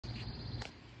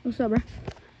What's up, bro?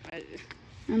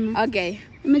 Okay.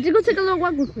 I mean, just go take a little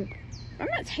walk real quick. I'm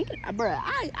not taking, bro.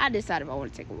 I decided if I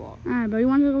want to take a walk. All right, bro. You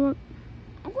want to take a walk?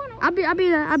 I'm going to. I'll be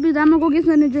there. I'm gonna go get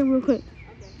something to drink real quick.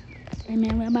 Okay. Hey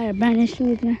man, we're about to burn these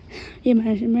shoes, man. Yeah,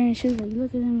 man, burn these shoes. Like, look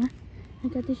at them, man. I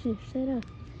got this shit set up.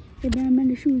 Yeah, burn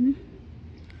the shoes, man.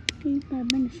 Yeah, you gotta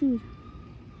burn the shoes.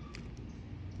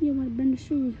 You wanna burn the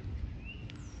shoes?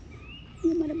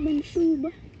 You gotta burn the shoes,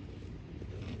 boy.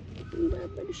 You gotta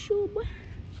burn the shoes, boy.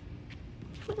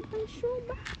 You gotta burn the shoes,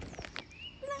 boy.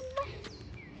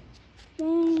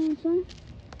 Dang, son.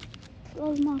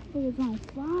 Those motherfuckers on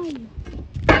fire.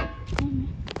 Hey, man.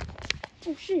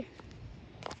 Oh, shit.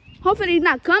 Hopefully he's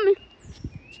not coming.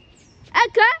 Hey,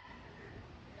 cut.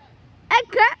 Hey,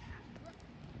 cut.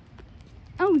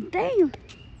 Oh, damn.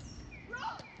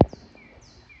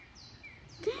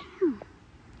 Damn.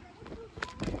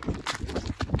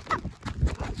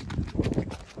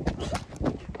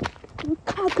 This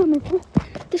car coming, folks.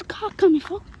 This car coming,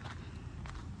 folks.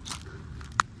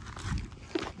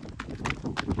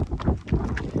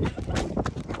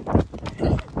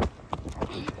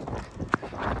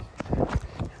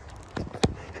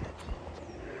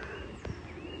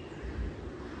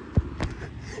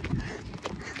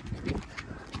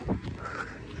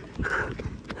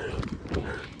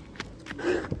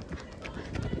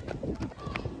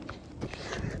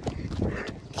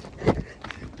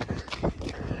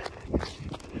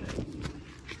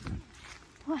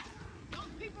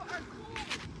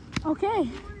 Okay.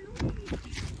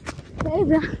 Hey,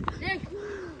 bro.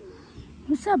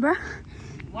 What's up, bro?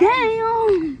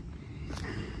 Damn.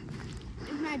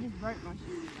 This man just burnt my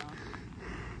shoes, y'all.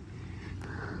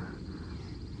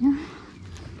 Yeah.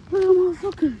 Look at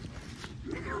motherfucker.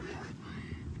 Damn.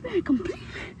 Very complete.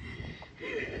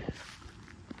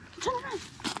 Turn around.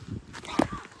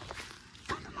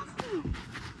 Turn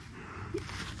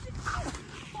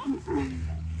around.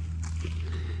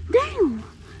 Damn.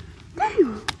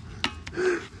 Damn.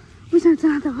 We trying to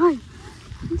turn out the light.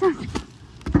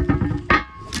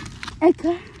 Hey,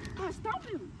 cut. Stop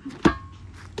him.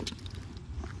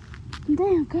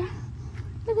 Damn, cut.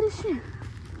 Look at this shit.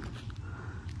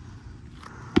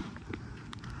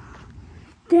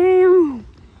 Damn.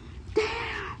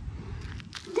 Damn.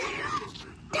 Damn.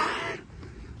 Damn.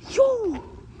 Yo.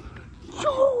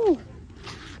 Yo.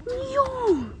 Yo.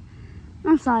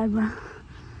 I'm sorry, bro.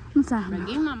 I'm sorry, Bro, bro.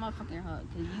 give me my motherfucking hug,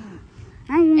 cause you.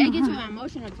 I ain't It even gets to hurt. an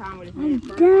emotional time with this man.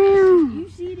 Bro. Damn. You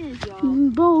see this, y'all?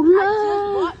 Bro, I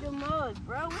look. just bought the mugs,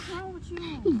 bro. What's wrong with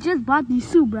you? He just bought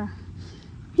these too, bro.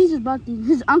 He just bought these.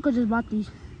 His uncle just bought these.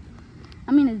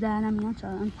 I mean his dad. I'm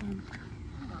sorry.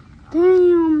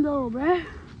 Damn, though, bro.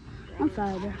 I'm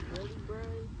sorry, bro.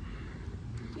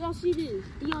 Y'all see this?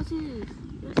 Do y'all see this?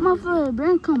 Motherfucker,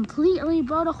 bro, completely,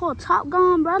 bro. The whole top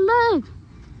gone, bro. Look.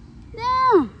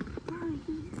 Damn.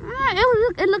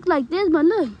 It looked like this, but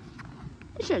look.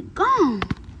 This shit gone.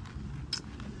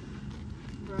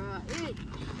 Bro,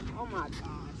 oh my gosh,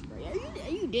 bro. Are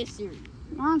you this serious?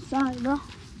 I'm sorry, bro.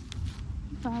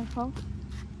 I'm sorry, folks.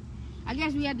 I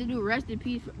guess we have to do rest in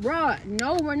peace. Bro,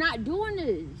 no, we're not doing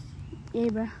this. Yeah,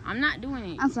 bro. I'm not doing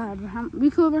it. I'm sorry, bro. We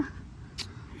cool, bro?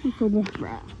 We cool, bro.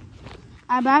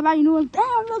 Alright, bye-bye. You know what?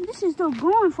 Damn, look, this is still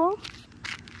going, folks.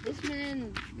 This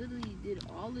man literally did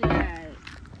all of that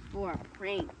for a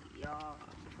prank, y'all.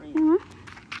 Prank. Oh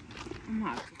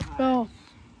my God. So,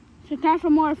 subscribe for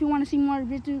more if you want to see more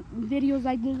videos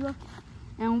like this, bro.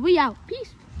 And we out.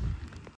 Peace.